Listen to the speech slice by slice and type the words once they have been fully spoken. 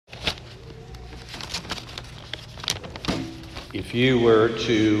If you were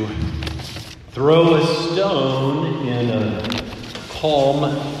to throw a stone in a calm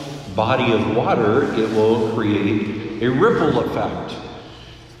body of water, it will create a ripple effect.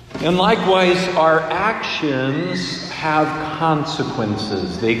 And likewise, our actions have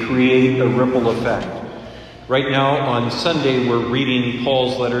consequences. They create a ripple effect. Right now on Sunday, we're reading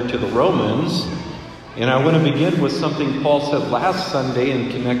Paul's letter to the Romans. And I want to begin with something Paul said last Sunday and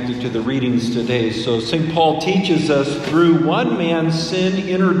connect it to the readings today. So St. Paul teaches us, through one man sin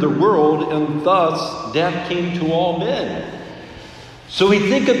entered the world, and thus death came to all men. So we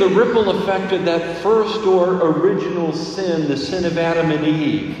think of the ripple effect of that first or original sin, the sin of Adam and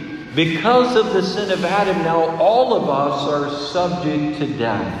Eve. Because of the sin of Adam, now all of us are subject to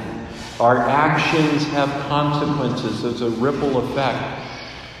death. Our actions have consequences. There's a ripple effect.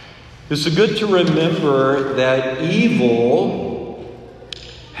 It's good to remember that evil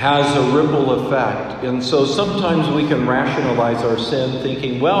has a ripple effect. And so sometimes we can rationalize our sin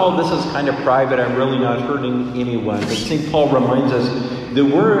thinking, well, this is kind of private. I'm really not hurting anyone. But St. Paul reminds us that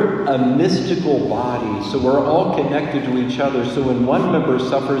we're a mystical body. So we're all connected to each other. So when one member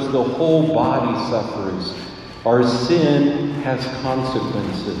suffers, the whole body suffers. Our sin has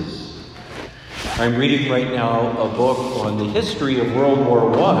consequences. I'm reading right now a book on the history of World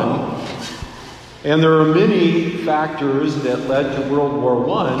War I. And there are many factors that led to World War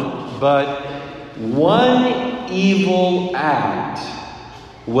I, but one evil act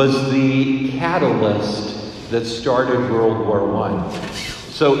was the catalyst that started World War I.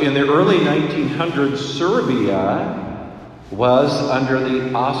 So in the early 1900s, Serbia was under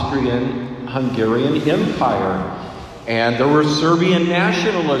the Austrian-Hungarian Empire. And there were Serbian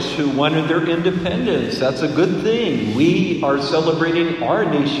nationalists who wanted their independence. That's a good thing. We are celebrating our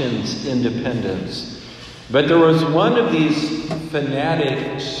nation's independence. But there was one of these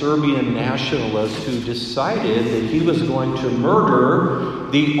fanatic Serbian nationalists who decided that he was going to murder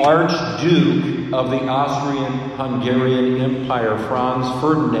the Archduke of the Austrian-Hungarian Empire, Franz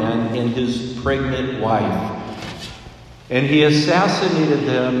Ferdinand, and his pregnant wife. And he assassinated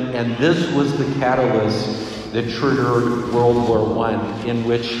them, and this was the catalyst that triggered World War I, in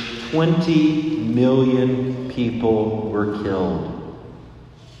which 20 million people were killed.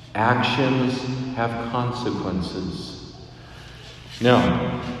 Actions have consequences.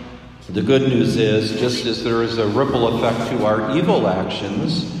 Now, the good news is, just as there is a ripple effect to our evil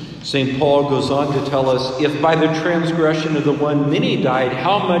actions, St. Paul goes on to tell us, if by the transgression of the one many died,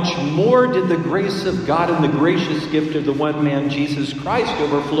 how much more did the grace of God and the gracious gift of the one man, Jesus Christ,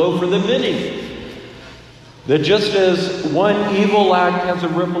 overflow for the many? That just as one evil act has a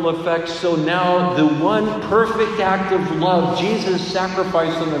ripple effect, so now the one perfect act of love, Jesus'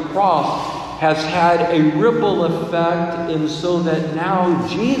 sacrifice on the cross, has had a ripple effect, and so that now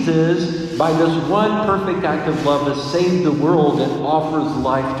Jesus, by this one perfect act of love, has saved the world and offers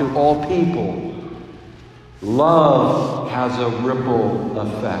life to all people. Love has a ripple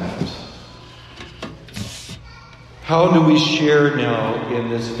effect. How do we share now in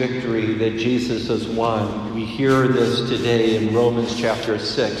this victory that Jesus has won? We hear this today in Romans chapter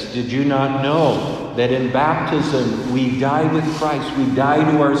 6. Did you not know that in baptism we die with Christ? We die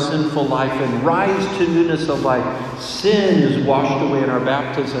to our sinful life and rise to newness of life. Sin is washed away in our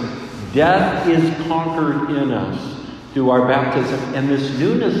baptism. Death is conquered in us through our baptism. And this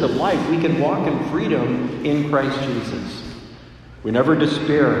newness of life, we can walk in freedom in Christ Jesus. We never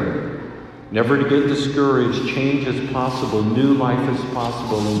despair. Never to get discouraged. Change is possible. New life is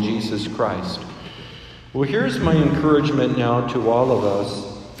possible in Jesus Christ. Well, here's my encouragement now to all of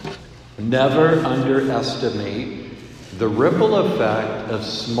us. Never underestimate the ripple effect of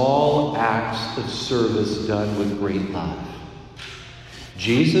small acts of service done with great love.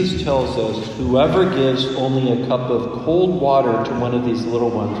 Jesus tells us, whoever gives only a cup of cold water to one of these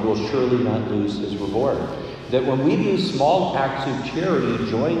little ones will surely not lose his reward. That when we do small acts of charity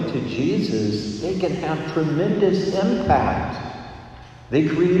joined to Jesus, they can have tremendous impact. They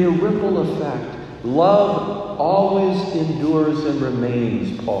create a ripple effect. Love always endures and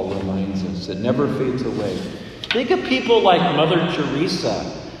remains, Paul reminds us. It never fades away. Think of people like Mother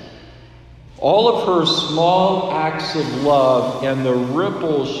Teresa. All of her small acts of love and the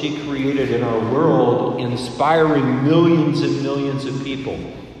ripple she created in our world, inspiring millions and millions of people.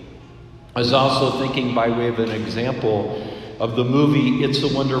 I was also thinking, by way of an example, of the movie It's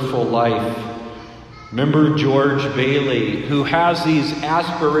a Wonderful Life. Remember George Bailey, who has these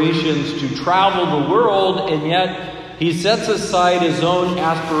aspirations to travel the world, and yet he sets aside his own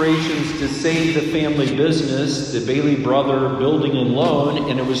aspirations to save the family business, the Bailey Brother Building and Loan,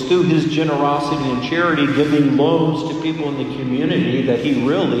 and it was through his generosity and charity, giving loans to people in the community, that he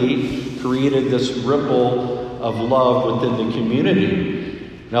really created this ripple of love within the community.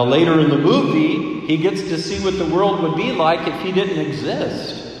 Now later in the movie, he gets to see what the world would be like if he didn't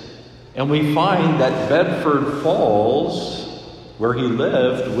exist. And we find that Bedford Falls, where he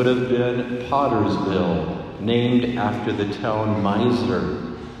lived, would have been Pottersville, named after the town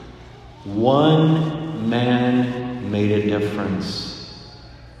miser. One man made a difference.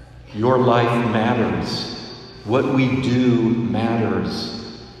 Your life matters. What we do matters.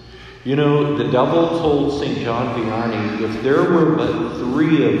 You know, the devil told St. John Vianney, if there were but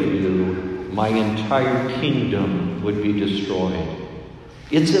 3 of you, my entire kingdom would be destroyed.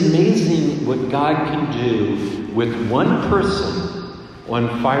 It's amazing what God can do with one person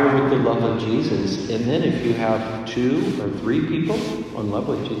on fire with the love of Jesus. And then if you have 2 or 3 people on love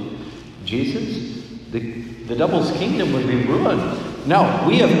with Jesus, the devil's kingdom would be ruined. Now,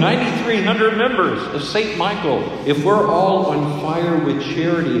 we have 9,300 members of St. Michael. If we're all on fire with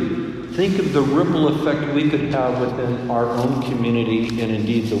charity, think of the ripple effect we could have within our own community and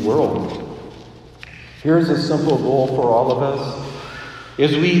indeed the world. Here's a simple goal for all of us.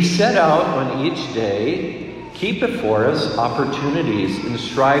 As we set out on each day, keep before us opportunities and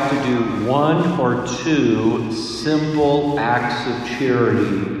strive to do 1 or 2 simple acts of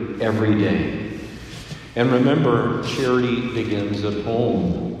charity every day. And remember, charity begins at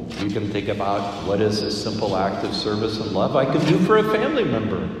home. You can think about what is a simple act of service and love I could do for a family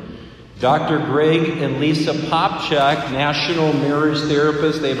member. Dr. Greg and Lisa Popchak, national marriage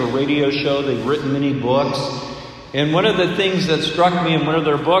therapists, they have a radio show, they've written many books. And one of the things that struck me in one of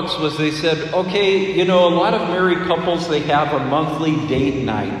their books was they said, okay, you know, a lot of married couples, they have a monthly date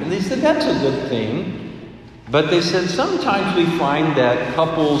night. And they said, that's a good thing. But they said, sometimes we find that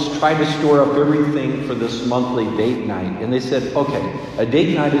couples try to store up everything for this monthly date night. And they said, okay, a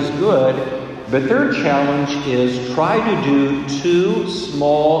date night is good, but their challenge is try to do 2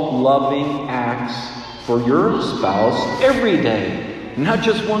 small, loving acts for your spouse every day. Not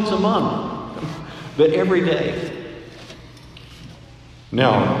just once a month, but every day.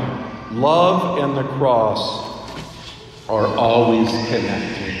 Now, love and the cross are always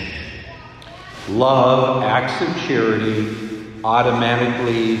connected. Love, acts of charity,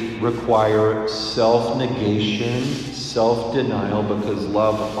 automatically require self-negation, self-denial, because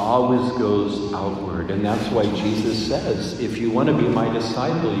love always goes outward. And that's why Jesus says, if you want to be my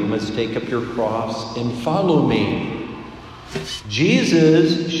disciple, you must take up your cross and follow me.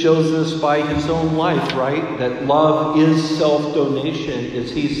 Jesus shows us by his own life, right? That love is self-donation,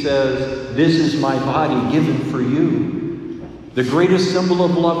 as he says, this is my body given for you. The greatest symbol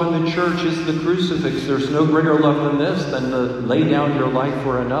of love in the church is the crucifix. There's no greater love than this, than to lay down your life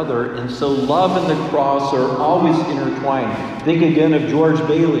for another. And so love and the cross are always intertwined. Think again of George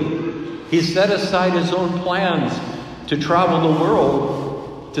Bailey. He set aside his own plans to travel the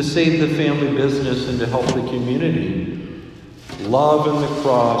world to save the family business and to help the community. Love and the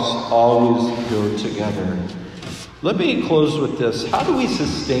cross always go together. Let me close with this. How do we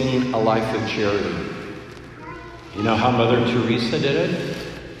sustain a life of charity? You know how Mother Teresa did it?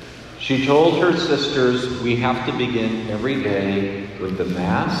 She told her sisters, we have to begin every day with the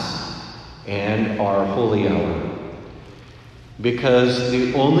Mass and our holy hour. Because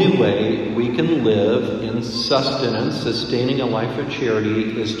the only way we can live in sustenance, sustaining a life of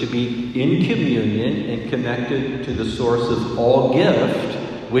charity, is to be in communion and connected to the source of all gift,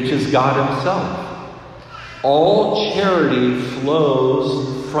 which is God himself. All charity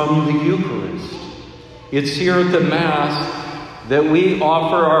flows from the Eucharist. It's here at the Mass that we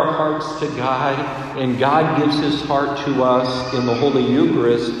offer our hearts to God, and God gives his heart to us in the Holy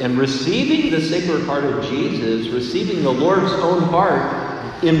Eucharist. And receiving the Sacred Heart of Jesus, receiving the Lord's own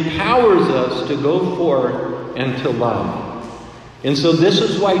heart, empowers us to go forth and to love. And so this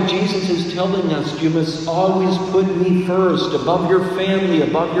is why Jesus is telling us, you must always put me first, above your family,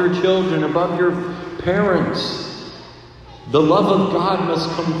 above your children, above your parents. The love of God must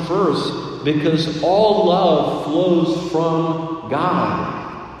come first, because all love flows from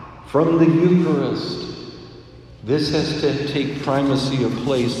God, from the Eucharist. This has to take primacy of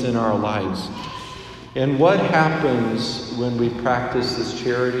place in our lives. And what happens when we practice this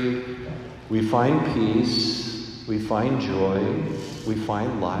charity? We find peace, we find joy, we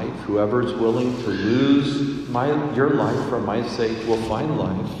find life. Whoever is willing to lose your life for my sake will find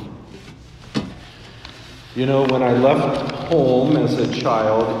life. You know, when I left home as a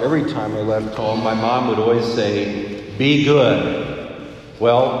child, every time I left home, my mom would always say, be good.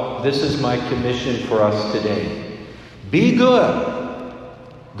 Well, this is my commission for us today. Be good.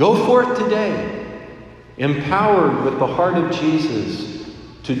 Go forth today, empowered with the heart of Jesus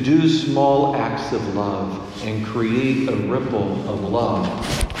to do small acts of love and create a ripple of love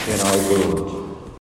in our world.